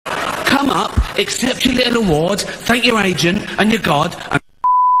come up, accept your little award, thank your agent and your God, and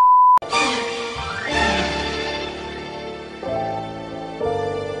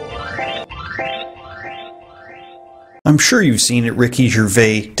I'm sure you've seen it, Ricky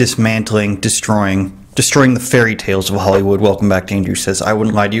Gervais dismantling, destroying the fairy tales of Hollywood. Welcome back to Andrew Says. I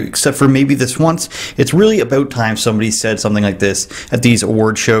wouldn't lie to you, except for maybe this once. It's really about time somebody said something like this at these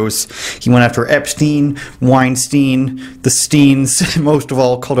award shows. He went after Epstein, Weinstein, the Steens, most of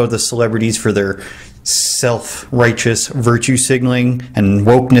all called out the celebrities for their self-righteous virtue signaling and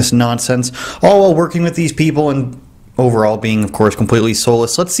wokeness nonsense, all while working with these people and overall being, of course, completely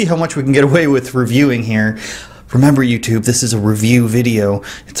soulless. Let's see how much we can get away with reviewing here. Remember, YouTube, this is a review video.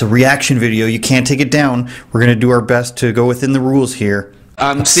 It's a reaction video. You can't take it down. We're going to do our best to go within the rules here.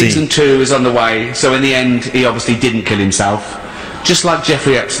 Season 2 is on the way, so in the end, he obviously didn't kill himself. Just like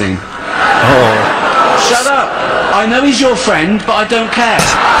Jeffrey Epstein. Oh. Shut up! I know he's your friend, but I don't care.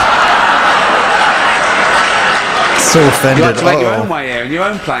 So offended. You had to make your own way here, in your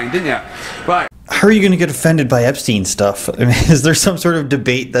own plane, didn't you? Right. How are you going to get offended by Epstein stuff? I mean, is there some sort of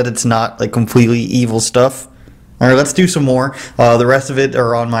debate that it's not like completely evil stuff? Alright, let's do some more. The rest of it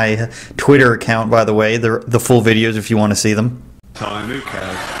are on my Twitter account, by the way. The full videos if you want to see them. Time, who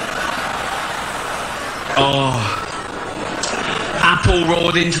cares? Oh. Apple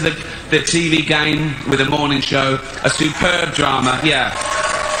roared into the TV game with a morning show. A superb drama, yeah.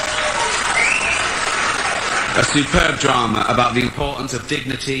 A superb drama about the importance of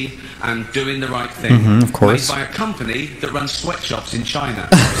dignity and doing the right thing. Of course. Made by a company that runs sweatshops in China.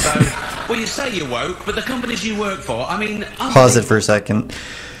 So, well, you say you're woke, but the companies you work for, I mean... Pause it for a second.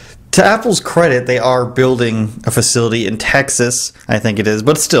 To Apple's credit, they are building a facility in Texas, I think it is.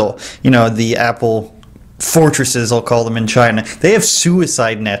 But still, you know, the Apple fortresses, I'll call them, in China, they have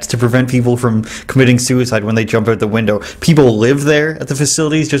suicide nets to prevent people from committing suicide when they jump out the window. People live there at the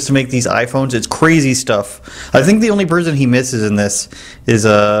facilities just to make these iPhones. It's crazy stuff. I think the only person he misses in this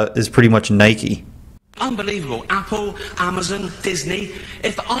is pretty much Nike. Unbelievable. Apple, Amazon, Disney.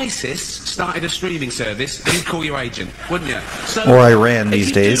 If ISIS started a streaming service, you'd call your agent, wouldn't you? So, or Iran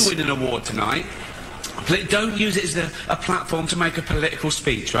these days. If you do win an award tonight, don't use it as a platform to make a political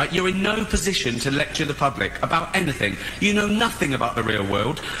speech, right? You're in no position to lecture the public about anything. You know nothing about the real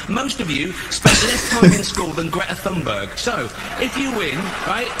world. Most of you spent less time in school than Greta Thunberg. So, if you win,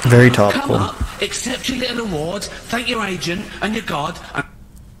 right? Very topical. Come up, accept your little award, thank your agent and your God.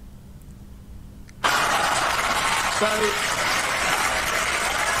 So,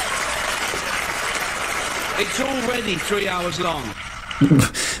 it's already 3 hours long.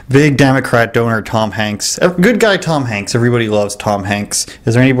 Big Democrat donor Tom Hanks. Good guy Tom Hanks. Everybody loves Tom Hanks.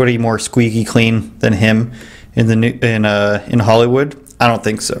 Is there anybody more squeaky clean than him in Hollywood? I don't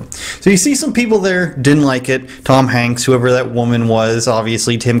think so. So you see some people there didn't like it. Tom Hanks, whoever that woman was,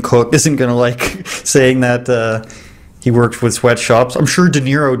 obviously Tim Cook isn't going to like saying that he worked with sweatshops. I'm sure De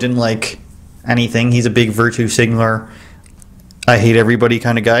Niro didn't like anything. He's a big virtue signaler. I hate everybody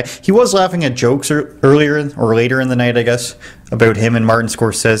kind of guy. He was laughing at jokes earlier or later in the night, I guess, about him and Martin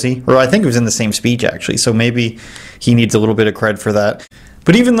Scorsese. Or I think it was in the same speech, actually. So maybe he needs a little bit of cred for that.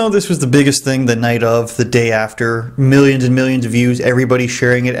 But even though this was the biggest thing the night of, the day after, millions and millions of views, everybody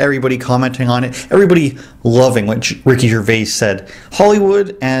sharing it, everybody commenting on it, everybody loving what Ricky Gervais said,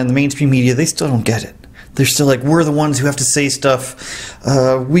 Hollywood and the mainstream media, they still don't get it. They're still like, we're the ones who have to say stuff.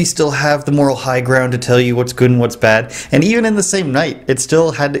 We still have the moral high ground to tell you what's good and what's bad. And even in the same night, it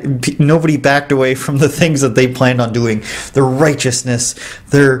still had nobody backed away from the things that they planned on doing. Their righteousness,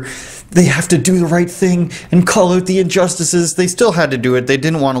 they have to do the right thing and call out the injustices. They still had to do it. They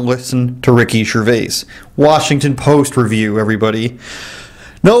didn't want to listen to Ricky Gervais. Washington Post review, everybody.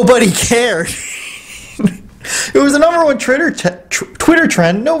 Nobody cared. It was the #1 Twitter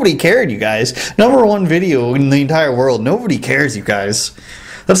trend. Nobody cared, you guys. #1 video in the entire world. Nobody cares, you guys.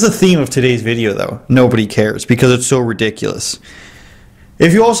 That's the theme of today's video, though. Nobody cares, because it's so ridiculous.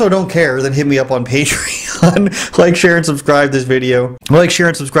 If you also don't care, then hit me up on Patreon. Like, share, and subscribe to this video. Like, share,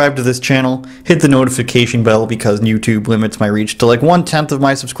 and subscribe to this channel. Hit the notification bell, because YouTube limits my reach to like 1/10 of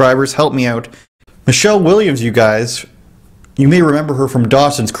my subscribers. Help me out. Michelle Williams, you guys. You may remember her from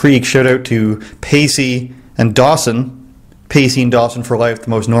Dawson's Creek. Shout out to Pacey and Dawson. Pacey and Dawson for life, the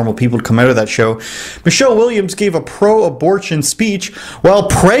most normal people to come out of that show. Michelle Williams gave a pro-abortion speech while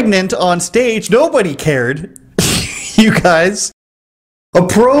pregnant on stage. Nobody cared. You guys. A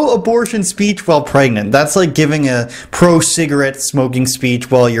pro-abortion speech while pregnant. That's like giving a pro-cigarette smoking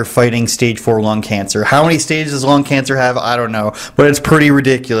speech while you're fighting stage 4 lung cancer. How many stages does lung cancer have? I don't know. But it's pretty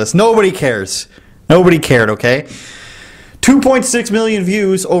ridiculous. Nobody cares. Nobody cared, okay? 2.6 million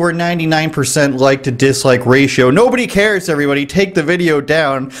views, over 99% like to dislike ratio. Nobody cares, everybody. Take the video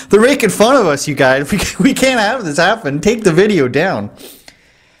down. They're making fun of us, you guys. We can't have this happen. Take the video down.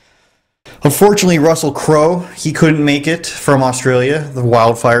 Unfortunately, Russell Crowe, he couldn't make it from Australia. The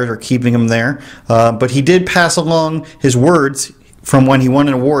wildfires are keeping him there. But he did pass along his words from when he won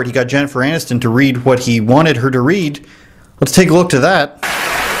an award. He got Jennifer Aniston to read what he wanted her to read. Let's take a look to that.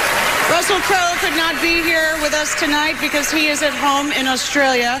 Russell Crowe could not be here with us tonight because he is at home in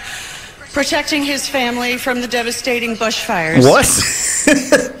Australia protecting his family from the devastating bushfires. What?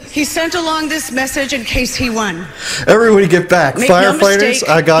 He sent along this message in case he won. Everybody get back. Make Firefighters, no mistake,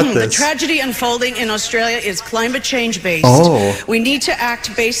 I got this. The tragedy unfolding in Australia is climate change based. Oh. We need to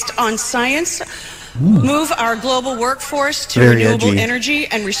act based on science, move our global workforce to Very renewable edgy. energy,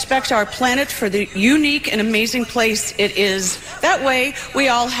 and respect our planet for the unique and amazing place it is. That way, we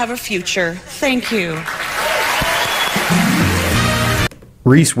all have a future. Thank you.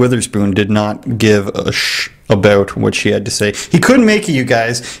 Reese Witherspoon did not give a about what she had to say. He couldn't make it, you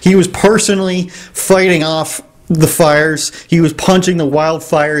guys. He was personally fighting off the fires. He was punching the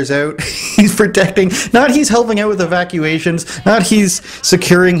wildfires out. He's protecting, not he's helping out with evacuations, not he's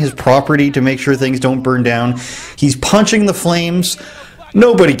securing his property to make sure things don't burn down. He's punching the flames.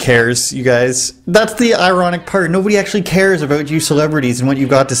 Nobody cares, you guys. That's the ironic part. Nobody actually cares about you celebrities and what you've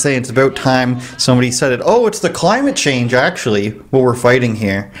got to say. It's about time somebody said it. Oh, it's the climate change, actually, what we're fighting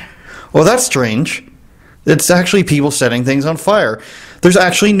here. Well, that's strange. It's actually people setting things on fire. There's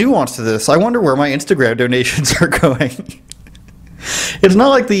actually nuance to this. I wonder where my Instagram donations are going. It's not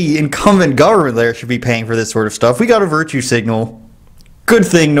like the incumbent government there should be paying for this sort of stuff. We got a virtue signal. Good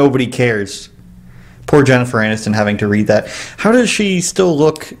thing nobody cares. Poor Jennifer Aniston having to read that. How does she still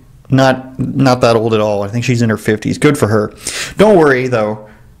look not that old at all? I think she's in her 50s. Good for her. Don't worry, though,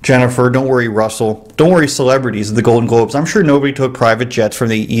 Jennifer. Don't worry, Russell. Don't worry, celebrities of the Golden Globes. I'm sure nobody took private jets from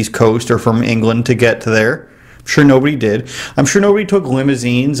the East Coast or from England to get to there. I'm sure nobody did. I'm sure nobody took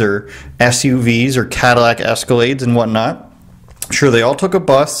limousines or SUVs or Cadillac Escalades and whatnot. I'm sure they all took a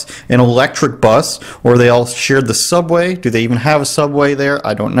bus, an electric bus, or they all shared the subway. Do they even have a subway there?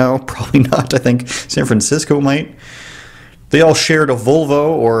 I don't know. Probably not. I think San Francisco might. They all shared a Volvo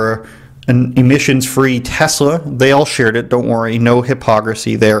or an emissions-free Tesla. They all shared it. Don't worry. No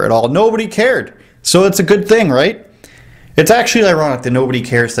hypocrisy there at all. Nobody cared. So it's a good thing, right? It's actually ironic, the nobody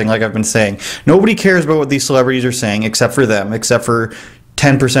cares thing, like I've been saying. Nobody cares about what these celebrities are saying, except for them, except for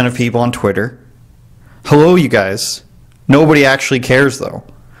 10% of people on Twitter. Hello, you guys. Nobody actually cares, though.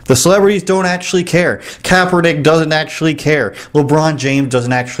 The celebrities don't actually care. Kaepernick doesn't actually care. LeBron James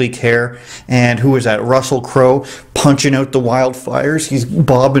doesn't actually care. And who is that? Russell Crowe punching out the wildfires. He's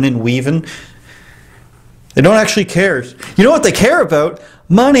bobbing and weaving. They don't actually care. You know what they care about?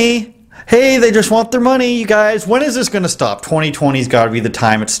 Money. Hey, they just want their money, you guys. When is this going to stop? 2020's got to be the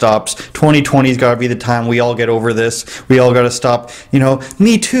time it stops. 2020's got to be the time we all get over this. We all got to stop. You know,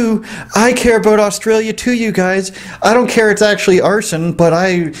 me too. I care about Australia too, you guys. I don't care it's actually arson, but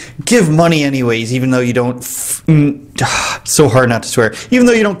I give money anyways, even though you don't... so hard not to swear. Even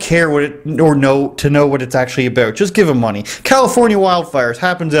though you don't care what it or know what it's actually about, just give them money. California wildfires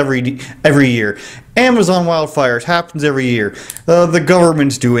happens every year. Amazon wildfires happens every year. The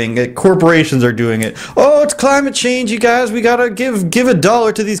government's doing it. Corporations are doing it. Oh, it's climate change, you guys. We gotta give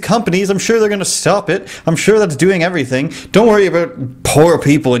 $1 to these companies. I'm sure they're gonna stop it. I'm sure that's doing everything. Don't worry about poor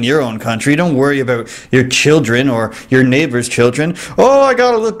people in your own country. Don't worry about your children or your neighbor's children. Oh, I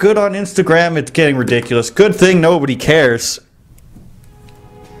gotta look good on Instagram. It's getting ridiculous. Good thing nobody cares.